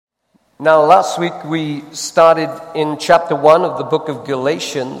Now, last week we started in chapter 1 of the book of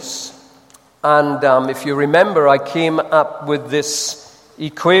Galatians, and if you remember, I came up with this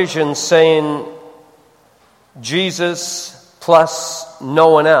equation saying Jesus plus no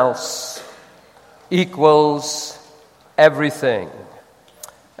one else equals everything.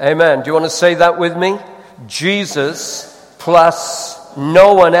 Amen. Do you want to say that with me? Jesus plus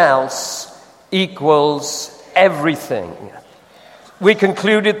no one else equals everything. We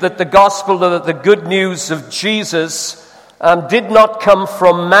concluded that the gospel, that the good news of Jesus did not come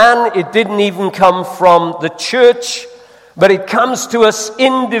from man. It didn't even come from the church, but it comes to us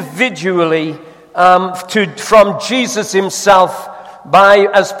individually from Jesus himself by,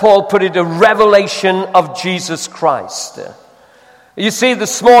 as Paul put it, a revelation of Jesus Christ. You see,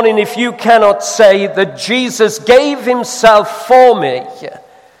 this morning, if you cannot say that Jesus gave himself for me,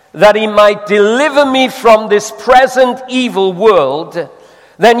 that he might deliver me from this present evil world,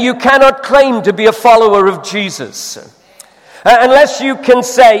 then you cannot claim to be a follower of Jesus. Unless you can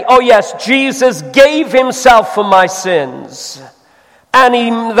say, oh yes, Jesus gave himself for my sins,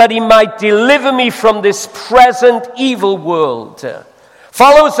 and that he might deliver me from this present evil world.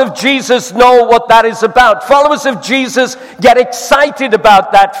 Followers of Jesus know what that is about. Followers of Jesus get excited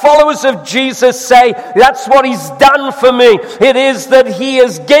about that. Followers of Jesus say, that's what he's done for me. It is that he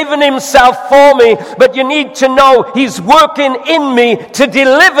has given himself for me, but you need to know he's working in me to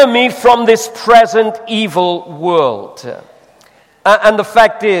deliver me from this present evil world. And the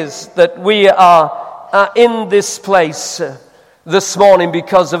fact is that we are in this place this morning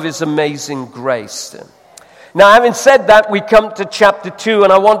because of his amazing grace. Now, having said that, we come to chapter 2,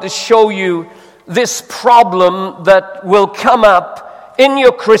 and I want to show you this problem that will come up in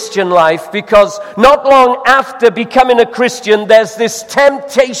your Christian life, because not long after becoming a Christian, there's this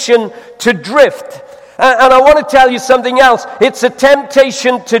temptation to drift. And I want to tell you something else. It's a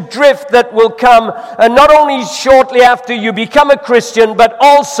temptation to drift that will come not only shortly after you become a Christian, but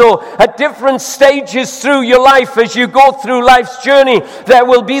also at different stages through your life. As you go through life's journey, there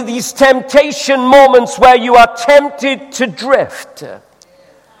will be these temptation moments where you are tempted to drift.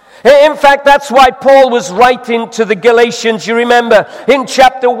 In fact, that's why Paul was writing to the Galatians. You remember, in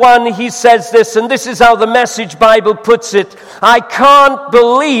chapter 1, he says this, and this is how the Message Bible puts it. I can't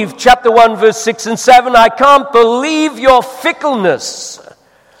believe, chapter 1, verse 6 and 7, I can't believe your fickleness.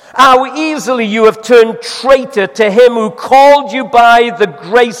 How easily you have turned traitor to him who called you by the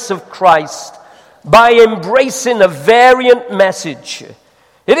grace of Christ, by embracing a variant message.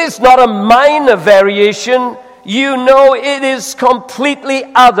 It is not a minor variation. You know it is completely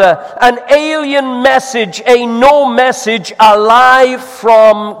other, an alien message, a no message, alive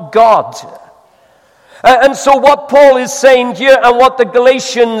from God. And so what Paul is saying here, and what the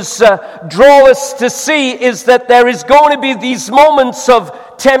Galatians draw us to see, is that there is going to be these moments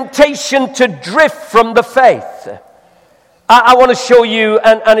of temptation to drift from the faith. I want to show you,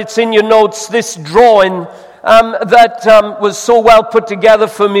 and it's in your notes, this drawing that was so well put together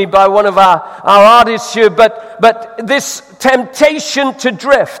for me by one of our artists here, but this temptation to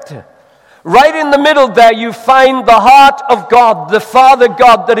drift. Right in the middle there you find the heart of God, the Father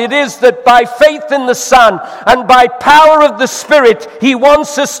God, that it is that by faith in the Son and by power of the Spirit, he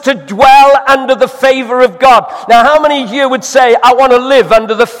wants us to dwell under the favor of God. Now, how many here would say, I want to live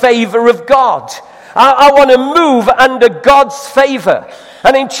under the favor of God? I want to move under God's favor.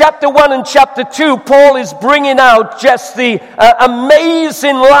 And in chapter 1 and chapter 2, Paul is bringing out just the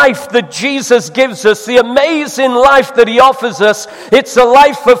amazing life that Jesus gives us, the amazing life that he offers us. It's a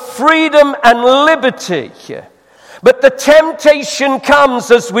life of freedom and liberty. But the temptation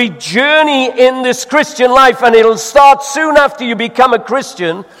comes as we journey in this Christian life, and it'll start soon after you become a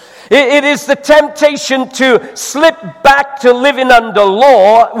Christian. It is the temptation to slip back to living under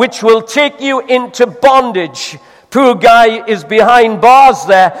law, which will take you into bondage. Poor guy is behind bars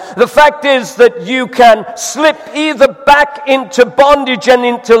there. The fact is that you can slip either back into bondage and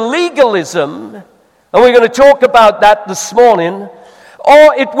into legalism, and we're going to talk about that this morning,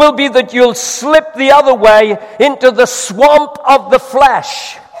 or it will be that you'll slip the other way into the swamp of the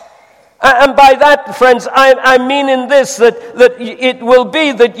flesh. And by that, friends, I mean in this, that it will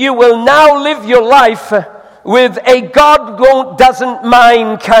be that you will now live your life with a God doesn't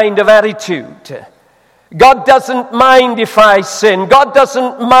mind kind of attitude. God doesn't mind if I sin. God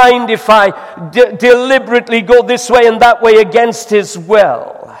doesn't mind if I deliberately go this way and that way against his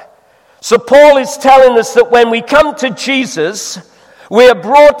will. So Paul is telling us that when we come to Jesus, we are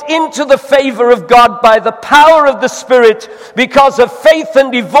brought into the favor of God by the power of the Spirit because of faith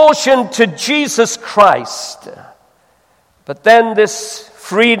and devotion to Jesus Christ. But then this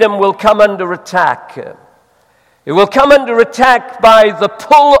freedom will come under attack. It will come under attack by the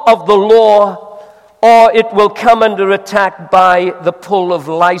pull of the law, or it will come under attack by the pull of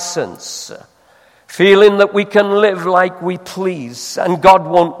license, feeling that we can live like we please and God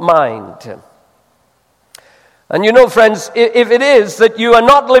won't mind. And you know, friends, if it is that you are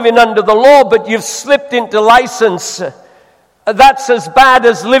not living under the law, but you've slipped into license, that's as bad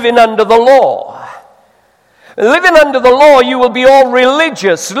as living under the law. Living under the law, you will be all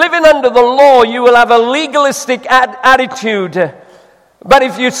religious. Living under the law, you will have a legalistic attitude. But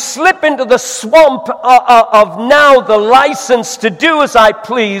if you slip into the swamp of now the license to do as I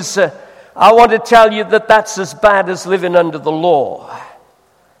please, I want to tell you that that's as bad as living under the law.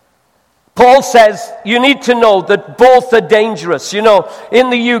 Paul says you need to know that both are dangerous. You know, in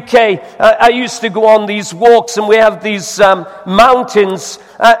the UK, I used to go on these walks, and we have these mountains,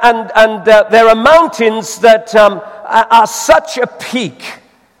 and there are mountains that are such a peak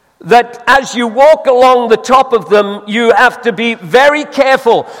that as you walk along the top of them, you have to be very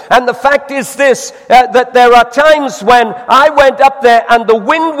careful. And the fact is this, that there are times when I went up there and the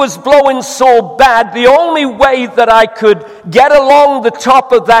wind was blowing so bad, the only way that I could get along the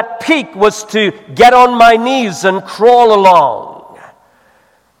top of that peak was to get on my knees and crawl along.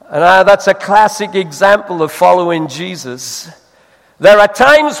 And that's a classic example of following Jesus. There are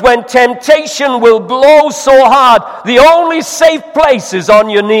times when temptation will blow so hard, the only safe place is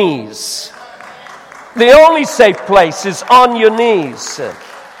on your knees. The only safe place is on your knees.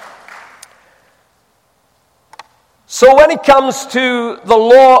 So when it comes to the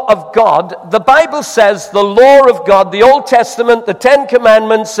law of God, the Bible says the law of God, the Old Testament, the Ten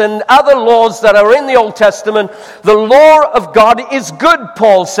Commandments, and other laws that are in the Old Testament, the law of God is good,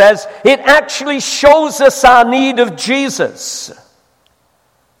 Paul says. It actually shows us our need of Jesus.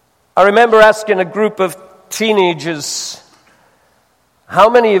 I remember asking a group of teenagers, how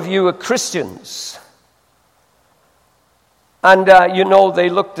many of you are Christians? And, they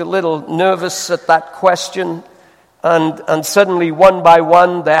looked a little nervous at that question. And suddenly, one by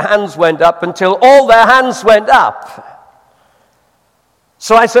one, their hands went up until all their hands went up.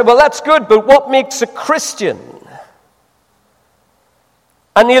 So I said, well, that's good, but what makes a Christian?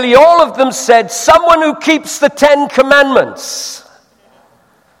 And nearly all of them said, someone who keeps the Ten Commandments.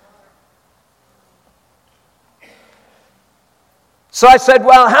 So I said,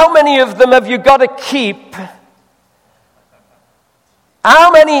 well, how many of them have you got to keep?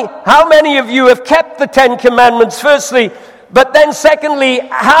 How many of you have kept the Ten Commandments, firstly? But then secondly,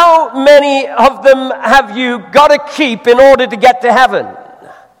 how many of them have you got to keep in order to get to heaven?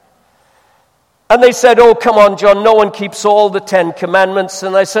 And they said, oh, come on, John, no one keeps all the Ten Commandments.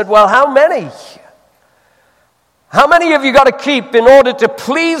 And I said, well, how many? How many have you got to keep in order to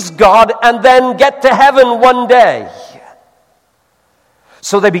please God and then get to heaven one day?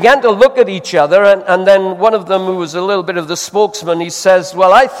 So they began to look at each other, and then one of them, who was a little bit of the spokesman, he says,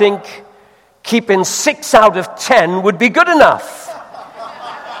 well, I think keeping 6 out of 10 would be good enough.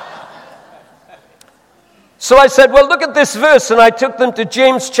 So I said, well, look at this verse, and I took them to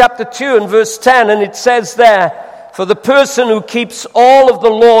James chapter 2 and verse 10, and it says there, for the person who keeps all of the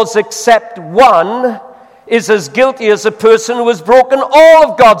laws except one is as guilty as a person who has broken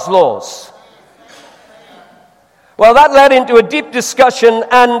all of God's laws. Well, that led into a deep discussion,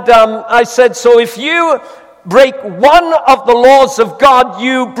 and I said, so if you break one of the laws of God,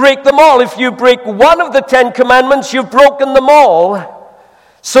 you break them all. If you break one of the Ten Commandments, you've broken them all.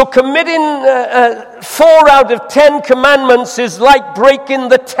 So committing 4 out of 10 commandments is like breaking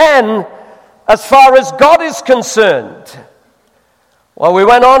the 10 as far as God is concerned. Well, we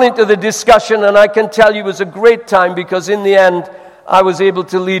went on into the discussion, and I can tell you it was a great time, because in the end, I was able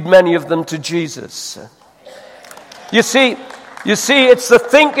to lead many of them to Jesus. You see, it's the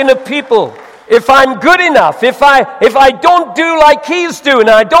thinking of people. If I'm good enough, if I don't do like he's doing, and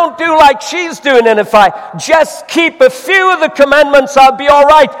I don't do like she's doing, and if I just keep a few of the commandments, I'll be all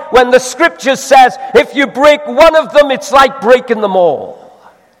right. When the scripture says, if you break one of them, it's like breaking them all.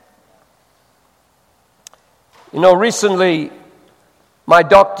 You know, recently, my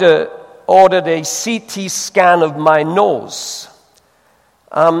doctor ordered a CT scan of my nose.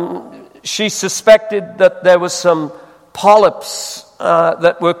 She suspected that there was some polyps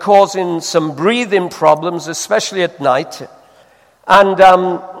that were causing some breathing problems, especially at night. And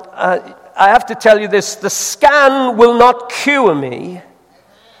I have to tell you this, the scan will not cure me.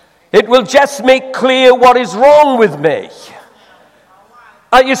 It will just make clear what is wrong with me.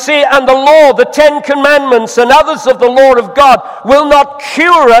 You see, and the law, the Ten Commandments and others of the law of God will not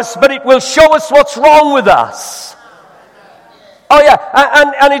cure us, but it will show us what's wrong with us. Oh yeah,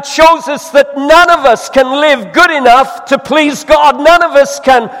 and it shows us that none of us can live good enough to please God. None of us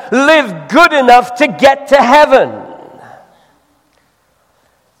can live good enough to get to heaven.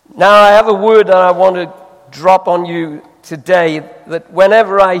 Now I have a word that I want to drop on you today, that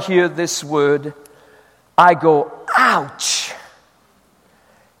whenever I hear this word, I go, ouch.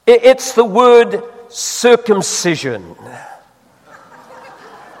 It's the word circumcision.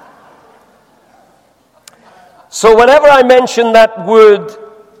 So whenever I mention that word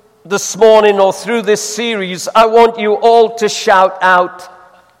this morning or through this series, I want you all to shout out,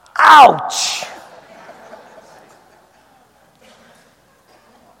 ouch!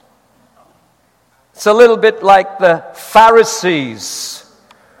 It's a little bit like the Pharisees.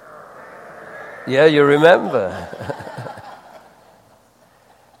 Yeah, you remember.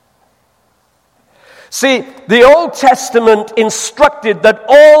 See, the Old Testament instructed that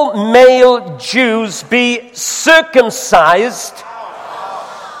all male Jews be circumcised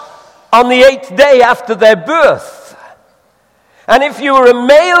on the 8th day after their birth. And if you were a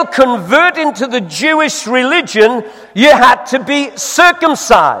male converting to the Jewish religion, you had to be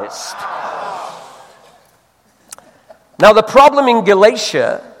circumcised. Now, the problem in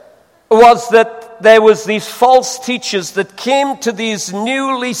Galatia was that there was these false teachers that came to these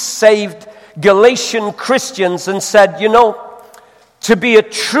newly saved Galatian Christians and said, you know, to be a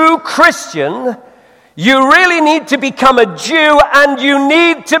true Christian, you really need to become a Jew and you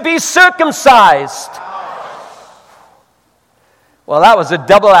need to be circumcised. Well, that was a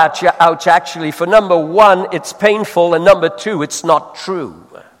double ouch actually. For number one, it's painful, and number two, it's not true.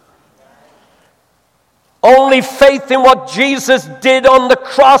 Only faith in what Jesus did on the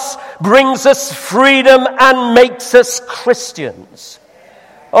cross brings us freedom and makes us Christians.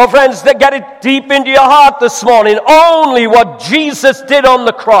 Oh, friends, get it deep into your heart this morning. Only what Jesus did on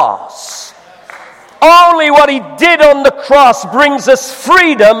the cross. Only what he did on the cross brings us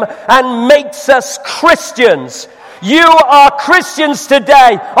freedom and makes us Christians. You are Christians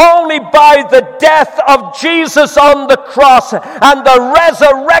today only by the death of Jesus on the cross, and the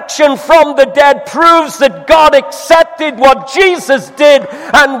resurrection from the dead proves that God accepted what Jesus did,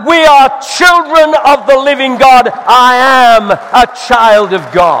 and we are children of the living God. I am a child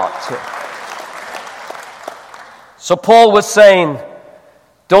of God. So Paul was saying,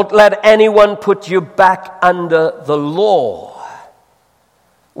 don't let anyone put you back under the law.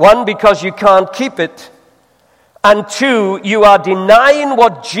 One, because you can't keep it. And two, you are denying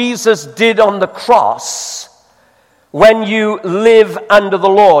what Jesus did on the cross when you live under the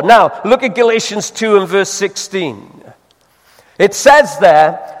law. Now, look at Galatians 2 and verse 16. It says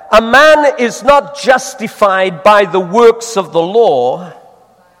there, a man is not justified by the works of the law,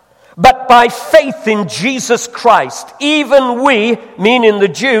 but by faith in Jesus Christ. Even we, meaning the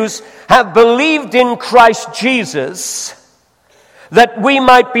Jews, have believed in Christ Jesus, that we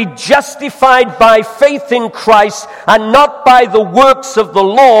might be justified by faith in Christ and not by the works of the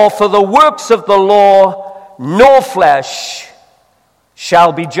law. For the works of the law, no flesh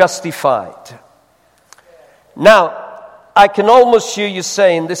shall be justified. Now, I can almost hear you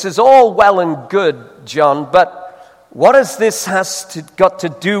saying, this is all well and good, John, but what has this got to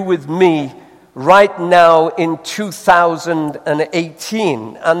do with me right now in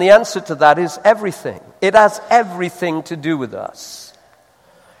 2018? And the answer to that is everything. It has everything to do with us.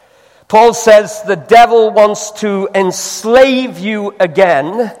 Paul says the devil wants to enslave you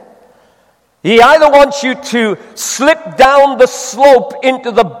again. He either wants you to slip down the slope into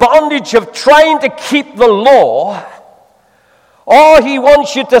the bondage of trying to keep the law, or he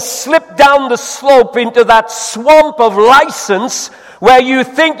wants you to slip down the slope into that swamp of license where you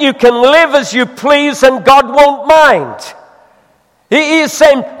think you can live as you please and God won't mind.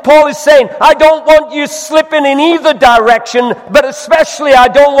 Paul is saying, I don't want you slipping in either direction, but especially I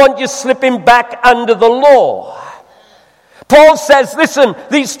don't want you slipping back under the law. Paul says, listen,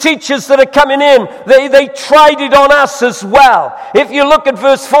 these teachers that are coming in, they tried it on us as well. If you look at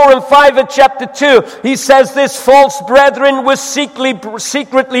verse 4 and 5 of chapter 2, he says this, false brethren were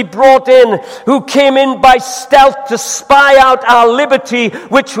secretly brought in, who came in by stealth to spy out our liberty,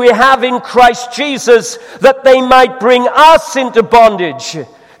 which we have in Christ Jesus, that they might bring us into bondage,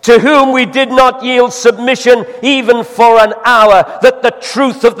 to whom we did not yield submission even for an hour, that the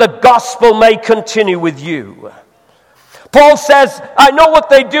truth of the gospel may continue with you. Paul says, I know what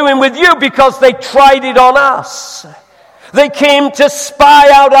they're doing with you because they tried it on us. They came to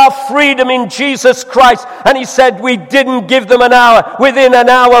spy out our freedom in Jesus Christ. And he said, we didn't give them an hour. Within an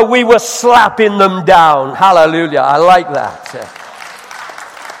hour, we were slapping them down. Hallelujah. I like that.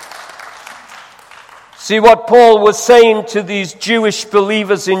 See what Paul was saying to these Jewish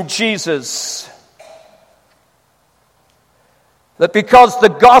believers in Jesus. that because the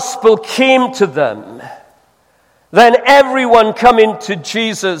gospel came to them, then everyone coming to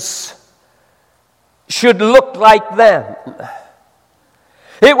Jesus should look like them.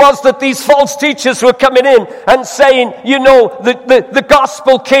 It was that these false teachers were coming in and saying, the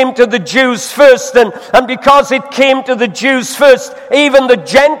gospel came to the Jews first, and because it came to the Jews first, even the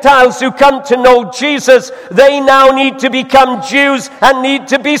Gentiles who come to know Jesus, they now need to become Jews and need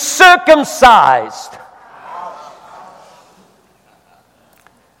to be circumcised.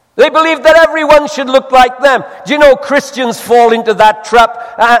 They believe that everyone should look like them. Do you know Christians fall into that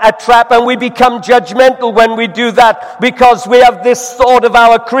trap, and we become judgmental when we do that because we have this thought of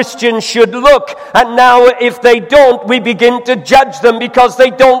how a Christian should look. And now if they don't, we begin to judge them because they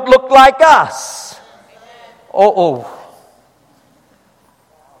don't look like us.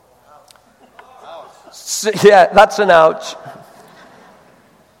 So, yeah, that's an ouch.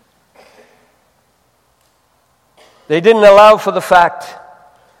 They didn't allow for the fact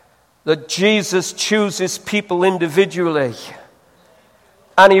that Jesus chooses people individually,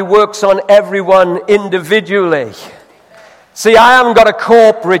 and he works on everyone individually. See, I haven't got a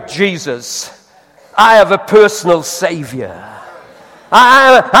corporate Jesus. I have a personal Savior.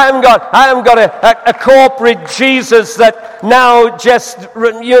 I haven't got a corporate Jesus that now just,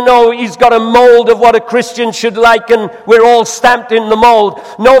 he's got a mold of what a Christian should like and we're all stamped in the mold.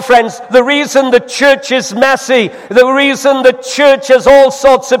 No, friends, the reason the church is messy, the reason the church has all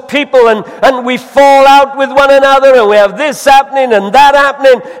sorts of people and we fall out with one another and we have this happening and that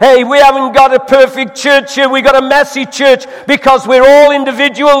happening. Hey, we haven't got a perfect church here. We got a messy church because we're all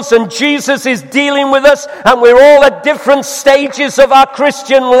individuals and Jesus is dealing with us and we're all at different stages of our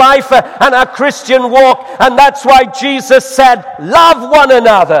Christian life and our Christian walk, and that's why Jesus said, love one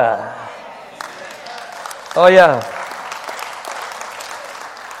another. Oh yeah.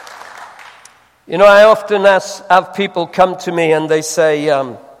 I often have people come to me and they say,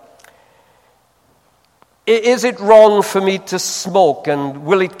 is it wrong for me to smoke and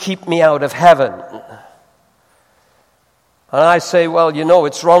will it keep me out of heaven? And I say, well,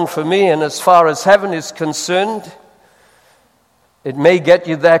 it's wrong for me, and as far as heaven is concerned, it may get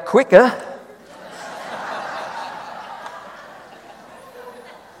you there quicker.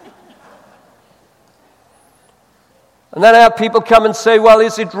 And then I have people come and say, well,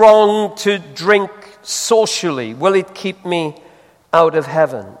 is it wrong to drink socially? Will it keep me out of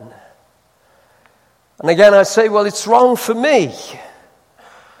heaven? And again I say, well, it's wrong for me.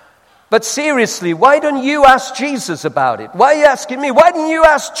 But seriously, why don't you ask Jesus about it? Why are you asking me? Why didn't you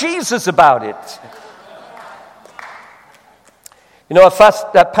ask Jesus about it?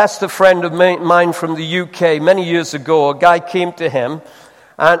 A pastor friend of mine from the UK many years ago, a guy came to him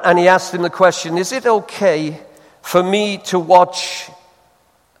and he asked him the question, is it okay for me to watch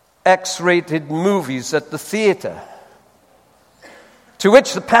X-rated movies at the theater? To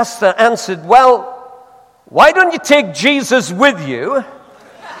which the pastor answered, well, why don't you take Jesus with you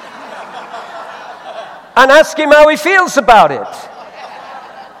and ask him how he feels about it?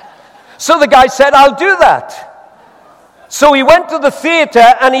 So the guy said, I'll do that. So he went to the theater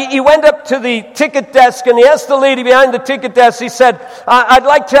and he went up to the ticket desk and he asked the lady behind the ticket desk, he said, I'd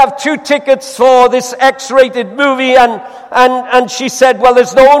like to have 2 tickets for this X-rated movie. And she said, well,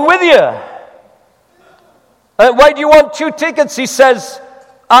 there's no one with you. Why do you want 2 tickets? He says,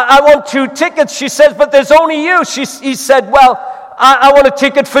 I want 2 tickets. She says, but there's only you. He said, well, I want a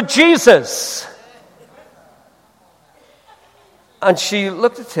ticket for Jesus. And she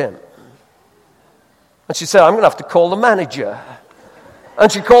looked at him. And she said, I'm going to have to call the manager.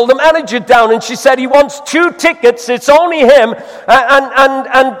 And she called the manager down and she said, he wants 2 tickets. It's only him.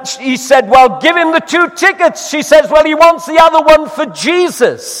 And he said, well, give him the 2 tickets. She says, well, he wants the other one for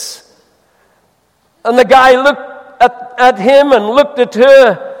Jesus. And the guy looked at him and looked at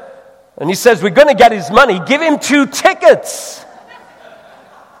her. And he says, we're going to get his money. Give him 2 tickets.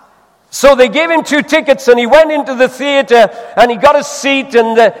 So they gave him 2 tickets and he went into the theater and he got a seat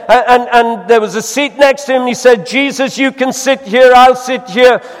and there was a seat next to him and he said, Jesus, you can sit here, I'll sit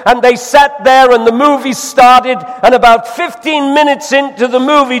here. And they sat there and the movie started and about 15 minutes into the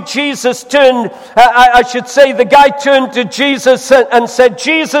movie, Jesus turned, the guy turned to Jesus and said,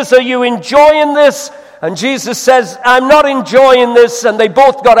 Jesus, are you enjoying this? And Jesus says, I'm not enjoying this. And they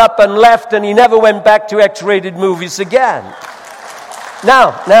both got up and left and he never went back to X-rated movies again.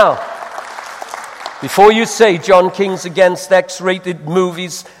 Now, before you say John King's against X-rated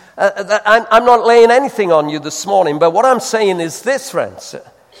movies, I'm not laying anything on you this morning, but what I'm saying is this, friends.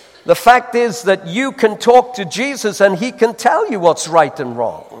 The fact is that you can talk to Jesus and he can tell you what's right and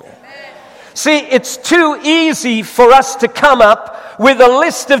wrong. See, it's too easy for us to come up with a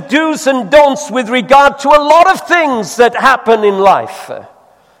list of do's and don'ts with regard to a lot of things that happen in life.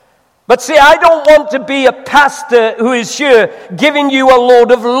 But see, I don't want to be a pastor who is here giving you a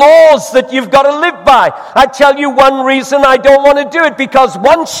load of laws that you've got to live by. I tell you one reason I don't want to do it, because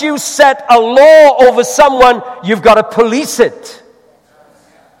once you set a law over someone, you've got to police it.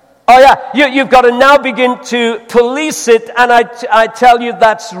 Oh yeah, you've got to now begin to police it, and I tell you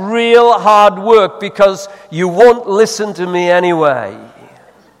that's real hard work, because you won't listen to me anyway.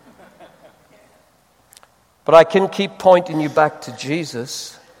 But I can keep pointing you back to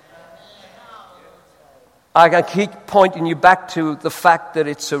Jesus. I can keep pointing you back to the fact that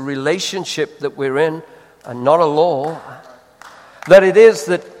it's a relationship that we're in and not a law. That it is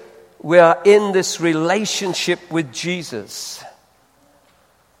that we are in this relationship with Jesus.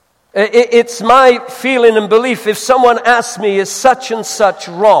 It's my feeling and belief, if someone asks me, is such and such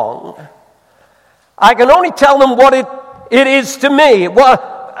wrong, I can only tell them what it is to me.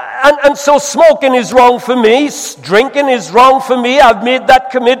 And so smoking is wrong for me. Drinking is wrong for me. I've made that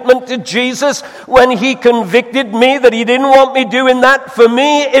commitment to Jesus when he convicted me that he didn't want me doing that. For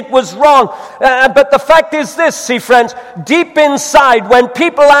me, it was wrong. But the fact is this, see friends, deep inside, when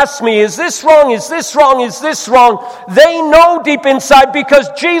people ask me, is this wrong, is this wrong, is this wrong? They know deep inside, because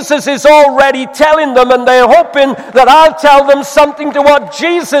Jesus is already telling them, and they're hoping that I'll tell them something to what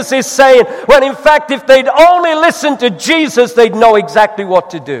Jesus is saying. When in fact, if they'd only listen to Jesus, they'd know exactly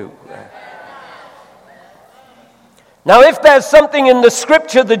what to do. Now, if there's something in the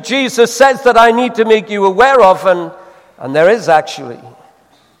scripture that Jesus says that I need to make you aware of, and there is actually.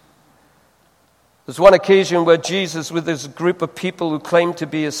 There's one occasion where Jesus, with this group of people who claimed to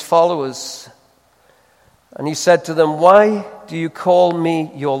be his followers, and he said to them, "Why do you call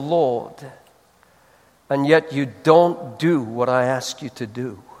me your Lord, and yet you don't do what I ask you to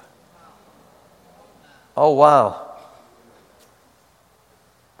do?" Oh, wow.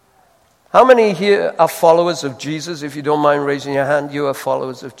 How many here are followers of Jesus? If you don't mind raising your hand, you are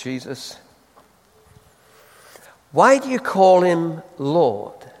followers of Jesus. Why do you call him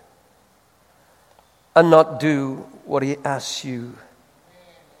Lord and not do what he asks you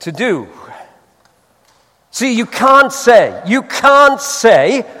to do? See, you can't say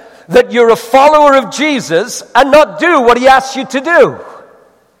that you're a follower of Jesus and not do what he asks you to do.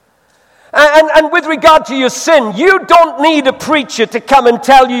 And with regard to your sin, you don't need a preacher to come and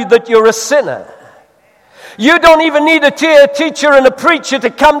tell you that you're a sinner. You don't even need a teacher and a preacher to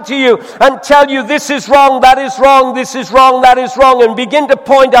come to you and tell you this is wrong, that is wrong, this is wrong, that is wrong, and begin to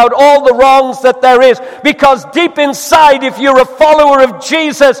point out all the wrongs that there is. Because deep inside, if you're a follower of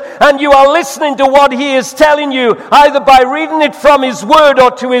Jesus and you are listening to what he is telling you, either by reading it from his word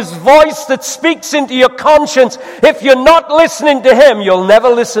or to his voice that speaks into your conscience, if you're not listening to him, you'll never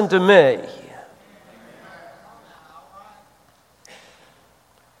listen to me.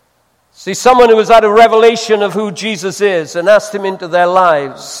 See, someone who has had a revelation of who Jesus is and asked him into their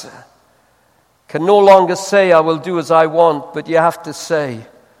lives can no longer say, "I will do as I want," but you have to say,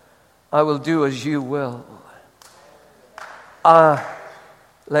 "I will do as you will.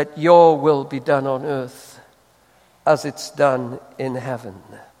 Let your will be done on earth as it's done in heaven."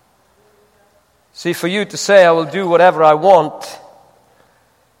 See, for you to say, "I will do whatever I want,"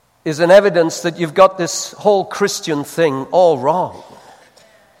 is an evidence that you've got this whole Christian thing all wrong.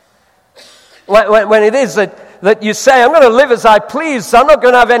 When it is that you say, "I'm going to live as I please. I'm not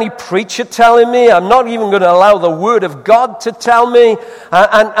going to have any preacher telling me. I'm not even going to allow the Word of God to tell me.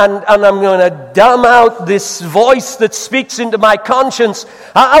 And I'm going to dumb out this voice that speaks into my conscience."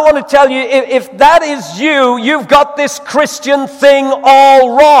 I want to tell you, if that is you, you've got this Christian thing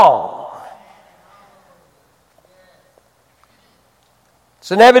all wrong.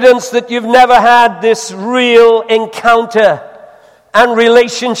 It's an evidence that you've never had this real encounter and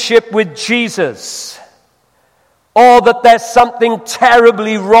relationship with Jesus, or that there's something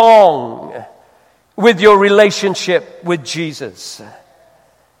terribly wrong with your relationship with Jesus.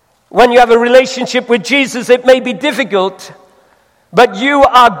 When you have a relationship with Jesus, it may be difficult, but you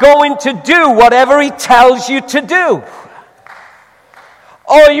are going to do whatever he tells you to do.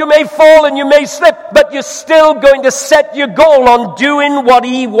 Or you may fall and you may slip, but you're still going to set your goal on doing what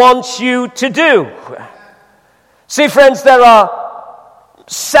he wants you to do. See, friends, there are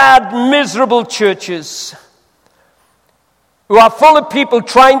sad, miserable churches who are full of people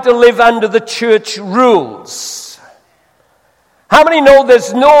trying to live under the church rules. How many know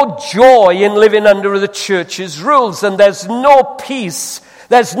there's no joy in living under the church's rules, and there's no peace,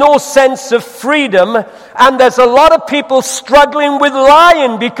 there's no sense of freedom, and there's a lot of people struggling with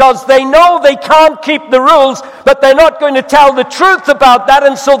lying because they know they can't keep the rules, but they're not going to tell the truth about that,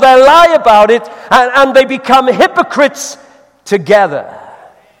 and so they lie about it, and they become hypocrites together.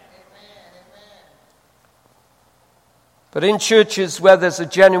 But in churches where there's a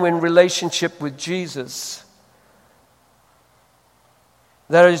genuine relationship with Jesus,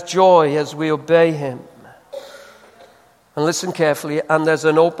 there is joy as we obey him. And listen carefully, and there's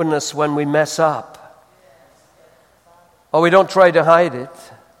an openness when we mess up. Or we don't try to hide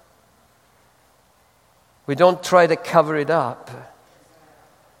it. We don't try to cover it up.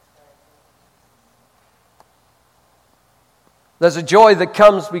 There's a joy that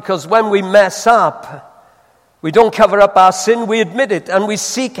comes because when we mess up, we don't cover up our sin, we admit it, and we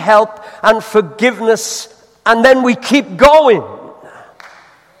seek help and forgiveness, and then we keep going.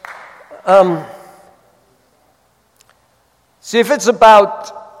 See, if it's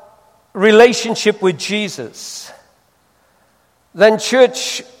about relationship with Jesus, then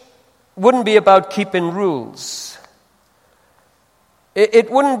church wouldn't be about keeping rules.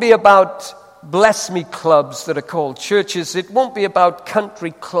 It wouldn't be about bless me clubs that are called churches. It won't be about country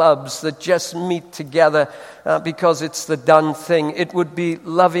clubs that just meet together because it's the done thing. It would be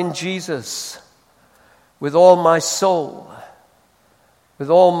loving Jesus with all my soul, with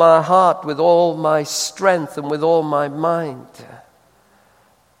all my heart, with all my strength, and with all my mind.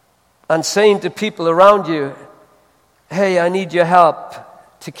 And saying to people around you, hey, I need your help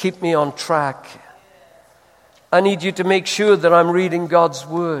to keep me on track. I need you to make sure that I'm reading God's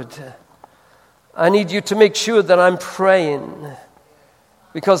Word. I need you to make sure that I'm praying,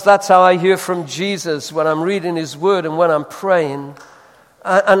 because that's how I hear from Jesus, when I'm reading his Word and when I'm praying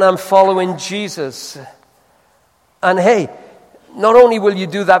and I'm following Jesus. And hey, not only will you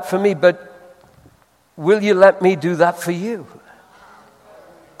do that for me, but will you let me do that for you?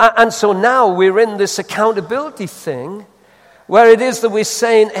 And so now we're in this accountability thing where it is that we're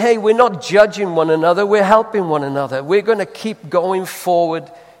saying, hey, we're not judging one another, we're helping one another. We're going to keep going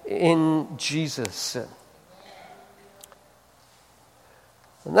forward in Jesus.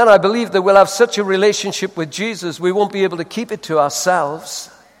 And then I believe that we'll have such a relationship with Jesus, we won't be able to keep it to ourselves.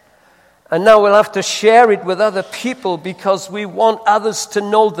 And now we'll have to share it with other people because we want others to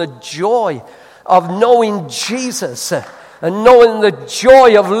know the joy of knowing Jesus and knowing the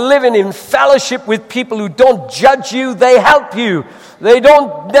joy of living in fellowship with people who don't judge you, they help you. They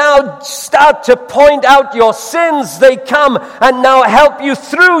don't now start to point out your sins. They come and now help you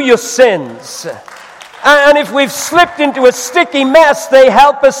through your sins. And if we've slipped into a sticky mess, they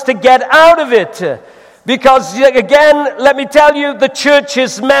help us to get out of it. Because again, let me tell you, the church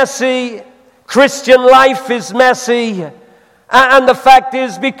is messy. Christian life is messy. And the fact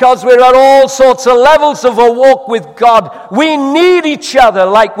is, because we're at all sorts of levels of a walk with God, we need each other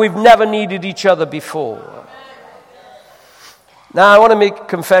like we've never needed each other before. Now, I want to make a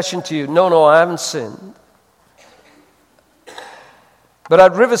confession to you. No, I haven't sinned. But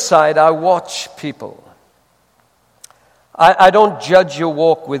at Riverside, I watch people. I don't judge your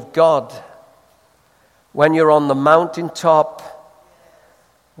walk with God. When you're on the mountaintop,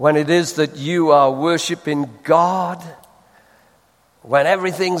 when it is that you are worshiping God, when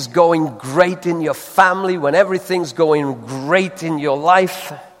everything's going great in your family, when everything's going great in your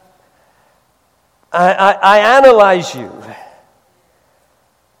life, I analyze you.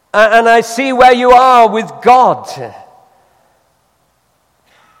 And I see where you are with God.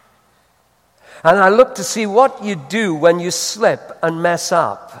 And I look to see what you do when you slip and mess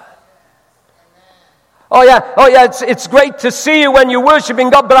up. Oh yeah, it's great to see you when you're worshiping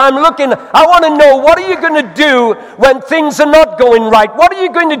God, but I want to know, what are you going to do when things are not going right? What are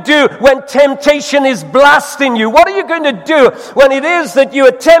you going to do when temptation is blasting you? What are you going to do when it is that you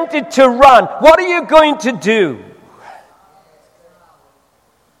are tempted to run? What are you going to do?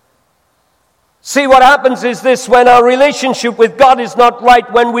 See, what happens is this: when our relationship with God is not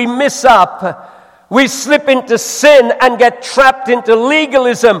right, when we miss up, we slip into sin and get trapped into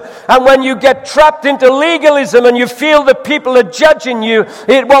legalism. And when you get trapped into legalism and you feel that people are judging you,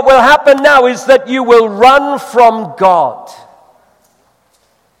 what will happen now is that you will run from God.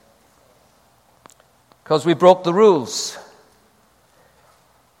 Because we broke the rules.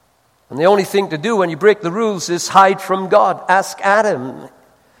 And the only thing to do when you break the rules is hide from God. Ask Adam.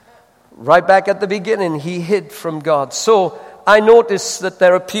 Right back at the beginning, he hid from God. So I notice that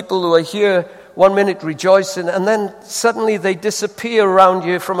there are people who are here 1 minute rejoicing, and then suddenly they disappear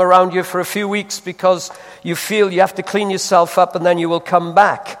from around you for a few weeks because you feel you have to clean yourself up, and then you will come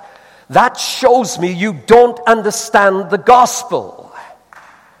back. That shows me you don't understand the gospel.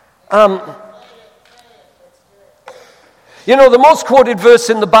 The most quoted verse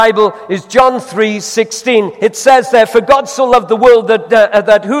in the Bible is John 3:16. It says there, "For God so loved the world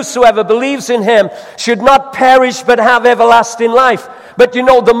that whosoever believes in him should not perish but have everlasting life." But you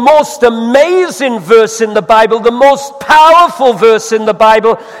know, the most amazing verse in the Bible, the most powerful verse in the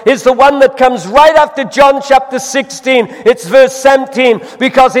Bible, is the one that comes right after John chapter 16. It's verse 17,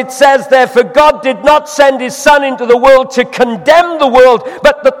 because it says there, "For God did not send his Son into the world to condemn the world,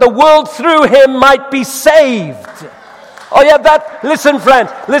 but that the world through him might be saved." Oh yeah, listen friend,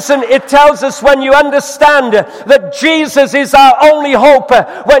 listen, it tells us when you understand that Jesus is our only hope,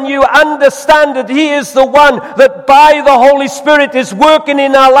 when you understand that he is the one that by the Holy Spirit is working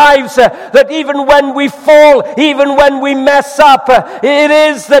in our lives, that even when we fall, even when we mess up, it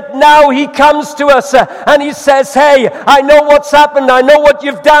is that now he comes to us and he says, "Hey, I know what's happened, I know what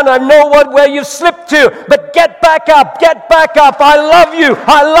you've done, I know where you've slipped to, but get back up, I love you,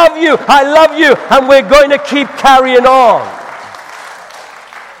 I love you, I love you," and we're going to keep carrying on.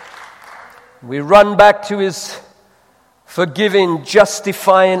 We run back to his forgiving,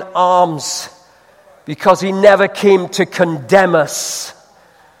 justifying arms, because he never came to condemn us.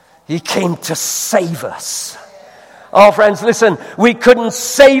 He came to save us. Oh, friends, listen, we couldn't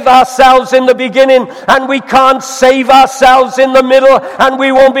save ourselves in the beginning, and we can't save ourselves in the middle, and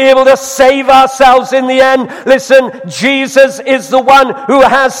we won't be able to save ourselves in the end. Listen, Jesus is the one who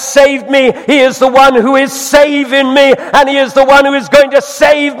has saved me. He is the one who is saving me, and he is the one who is going to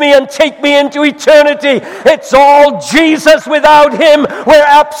save me and take me into eternity. It's all Jesus. Without him, we're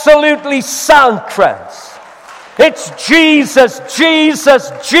absolutely sunk, friends. It's Jesus,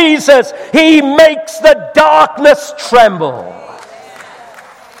 Jesus, Jesus. He makes the darkness tremble.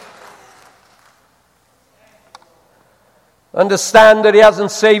 Understand that he hasn't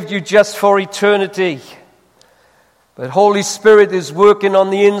saved you just for eternity. But Holy Spirit is working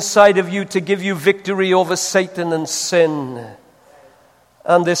on the inside of you to give you victory over Satan and sin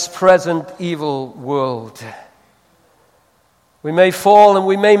and this present evil world. We may fall and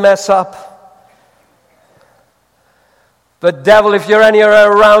we may mess up. But devil, if you're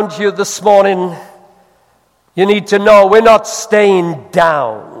anywhere around you this morning, you need to know we're not staying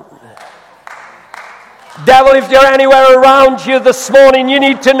down. Devil, if you're anywhere around you this morning, you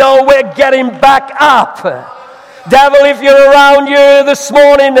need to know we're getting back up. Devil, if you're around you this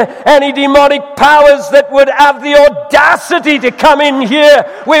morning, any demonic powers that would have the audacity to come in here,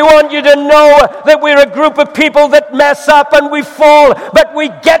 we want you to know that we're a group of people that mess up and we fall, but we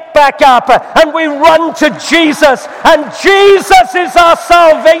get back up and we run to Jesus, and Jesus is our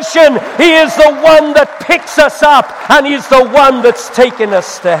salvation. He is the one that picks us up, and he's the one that's taken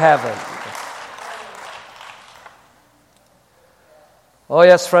us to heaven. Oh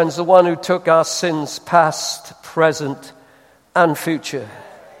yes, friends, the one who took our sins past, present, and future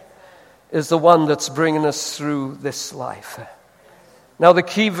is the one that's bringing us through this life. Now the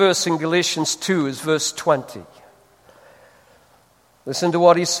key verse in Galatians 2 is verse 20. Listen to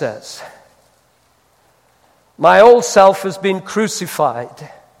what he says. "My old self has been crucified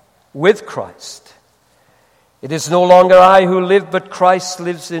with Christ. It is no longer I who live, but Christ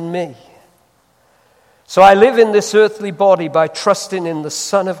lives in me. So I live in this earthly body by trusting in the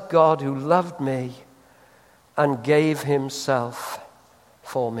Son of God who loved me and gave himself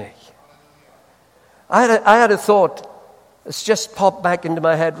for me." I had a thought. It's just popped back into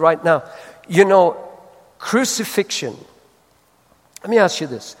my head right now. You know, crucifixion. Let me ask you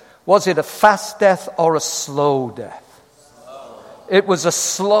this. Was it a fast death or a slow death? It was a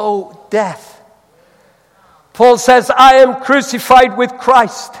slow death. Paul says, "I am crucified with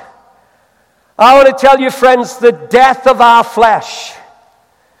Christ." I want to tell you, friends, the death of our flesh,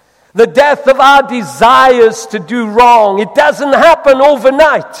 the death of our desires to do wrong, it doesn't happen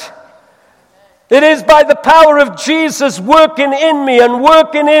overnight. It is by the power of Jesus working in me and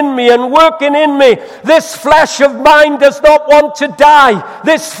working in me and working in me. This flesh of mine does not want to die.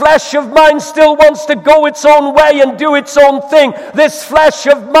 This flesh of mine still wants to go its own way and do its own thing. This flesh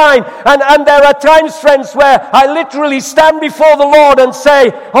of mine. And there are times, friends, where I literally stand before the Lord and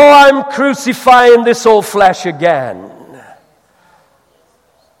say, "Oh, I'm crucifying this old flesh again."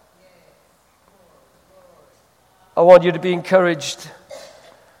 I want you to be encouraged.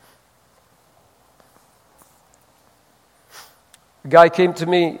 A guy came to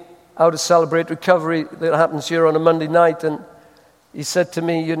me out to celebrate recovery that happens here on a Monday night, and he said to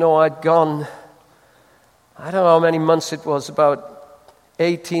me, you know, I'd gone, I don't know how many months it was, about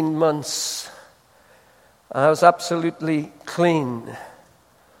 18 months. I was absolutely clean.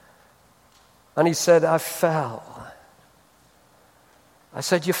 And he said, I fell. I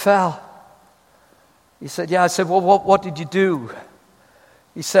said, you fell? He said, yeah. I said, well, what did you do?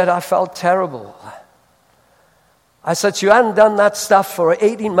 He said, I felt terrible. I said, so you hadn't done that stuff for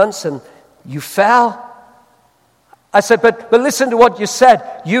 18 months and you fell? I said, but listen to what you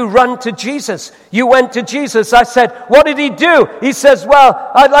said. You run to Jesus. You went to Jesus. I said, what did he do? He says,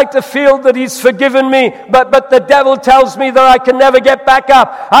 well, I'd like to feel that he's forgiven me, but the devil tells me that I can never get back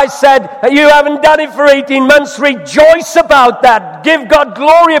up. I said, you haven't done it for 18 months. Rejoice about that. Give God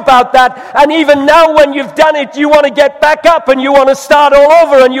glory about that. And even now when you've done it, you want to get back up and you want to start all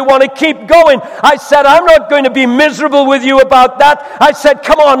over and you want to keep going. I said, I'm not going to be miserable with you about that. I said,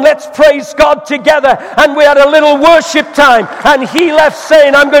 come on, let's praise God together. And we had a little worship time, and he left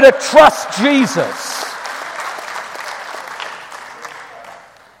saying, I'm going to trust Jesus.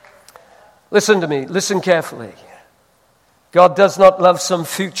 Listen to me, listen carefully. God does not love some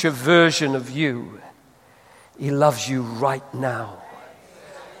future version of you. He loves you right now,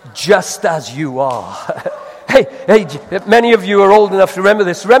 just as you are. Hey, many of you are old enough to remember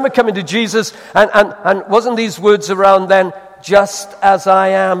this. Remember coming to Jesus, and wasn't these words around then, just as I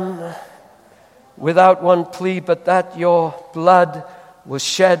am, without one plea, but that your blood was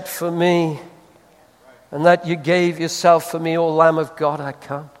shed for me, and that you gave yourself for me, O Lamb of God, I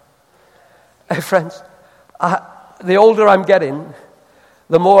come. Hey, friends, the older I'm getting,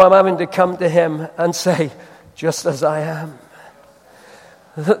 the more I'm having to come to him and say, just as I am.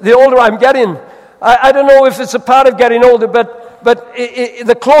 The older I'm getting, I don't know if it's a part of getting older, but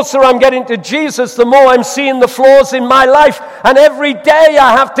the closer I'm getting to Jesus, the more I'm seeing the flaws in my life. And every day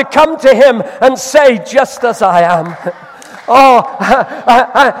I have to come to him and say, just as I am.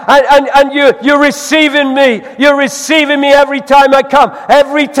 And you're receiving me. You're receiving me every time I come.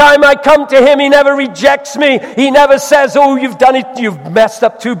 Every time I come to him, he never rejects me. He never says, oh, you've done it. You've messed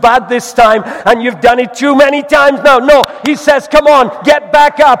up too bad this time, and you've done it too many times now. No, he says, come on, get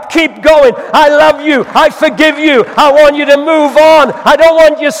back up. Keep going. I love you. I forgive you. I want you to move on. I don't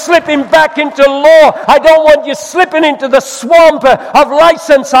want you slipping back into law. I don't want you slipping into the swamp of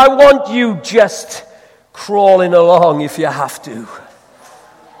license. I want you just crawling along if you have to.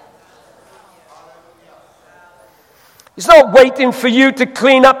 He's not waiting for you to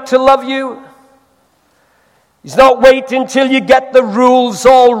clean up to love you. He's not waiting till you get the rules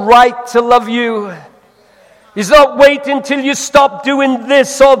all right to love you. He's not waiting till you stop doing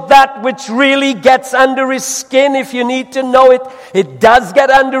this or that, which really gets under his skin. If you need to know it, it does get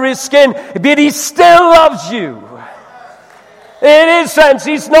under his skin, but he still loves you. It is, friends.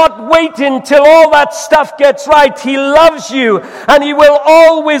 He's not waiting till all that stuff gets right. He loves you, and he will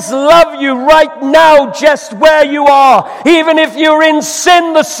always love you right now, just where you are. Even if you're in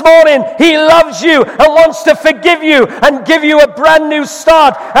sin this morning, he loves you and wants to forgive you and give you a brand new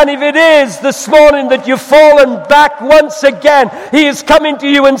start. And if it is this morning that you've fallen back once again, he is coming to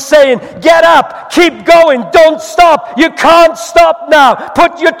you and saying, get up, keep going, don't stop. You can't stop now.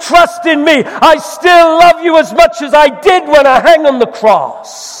 Put your trust in me. I still love you as much as I did when I hang on the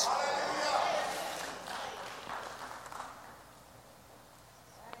cross.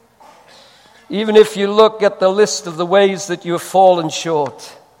 Even if you look at the list of the ways that you have fallen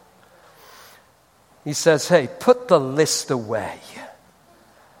short, he says, hey, put the list away.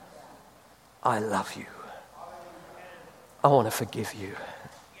 I love you. I want to forgive you.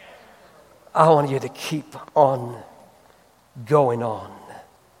 I want you to keep on going on.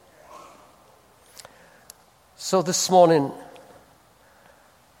 So this morning,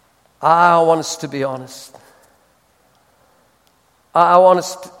 I want us to be honest. I want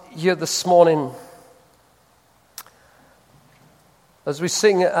us to hear this morning, as we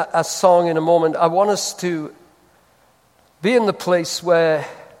sing a song in a moment, I want us to be in the place where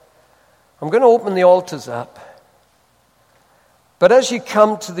I'm going to open the altars up. But as you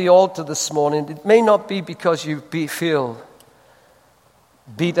come to the altar this morning, it may not be because you feel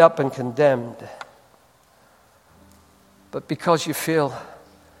beat up and condemned, but because you feel,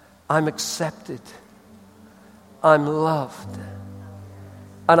 I'm accepted, I'm loved,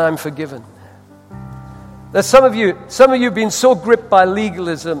 and I'm forgiven. There's some of you have been so gripped by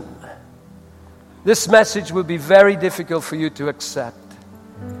legalism, this message will be very difficult for you to accept.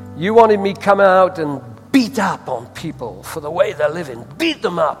 You wanted me coming out and beat up on people for the way they're living. Beat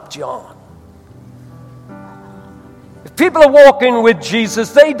them up, John. If people are walking with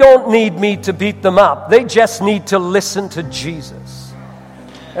Jesus, they don't need me to beat them up. They just need to listen to Jesus.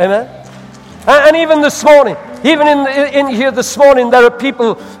 Amen? And even this morning, even in here this morning, there are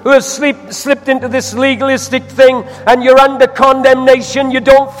people who have slipped into this legalistic thing, and you're under condemnation. You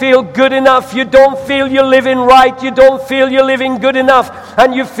don't feel good enough. You don't feel you're living right. You don't feel you're living good enough.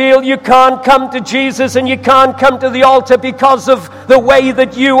 And you feel you can't come to Jesus and you can't come to the altar because of the way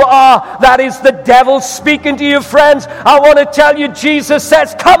that you are. That is the devil speaking to you, friends. I want to tell you, Jesus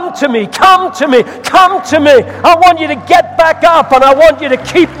says, come to me, come to me, come to me. I want you to get back up and I want you to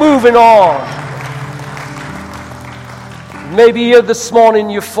keep moving on. Maybe here this morning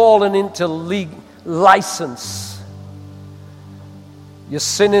you've fallen into license. You're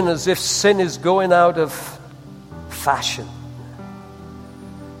sinning as if sin is going out of fashion.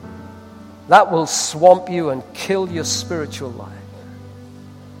 That will swamp you and kill your spiritual life.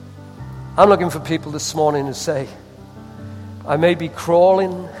 I'm looking for people this morning who say, I may be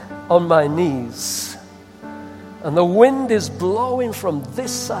crawling on my knees, and the wind is blowing from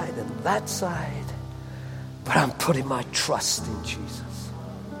this side and that side, but I'm putting my trust in Jesus.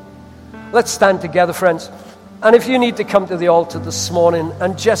 Let's stand together, friends. And if you need to come to the altar this morning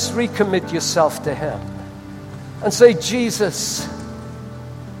and just recommit yourself to Him and say, Jesus,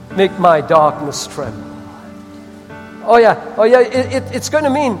 make my darkness tremble. Oh yeah. It's going to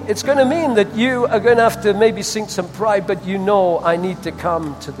mean that you are going to have to maybe sink some pride, but you know I need to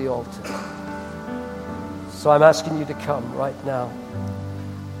come to the altar. So I'm asking you to come right now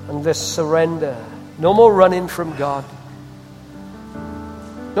and just surrender. No more running from God.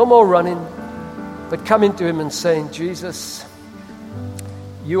 No more running, but coming to Him and saying, Jesus,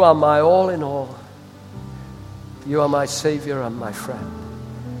 you are my all in all. You are my Savior and my friend.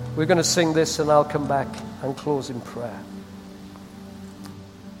 We're going to sing this and I'll come back and close in prayer.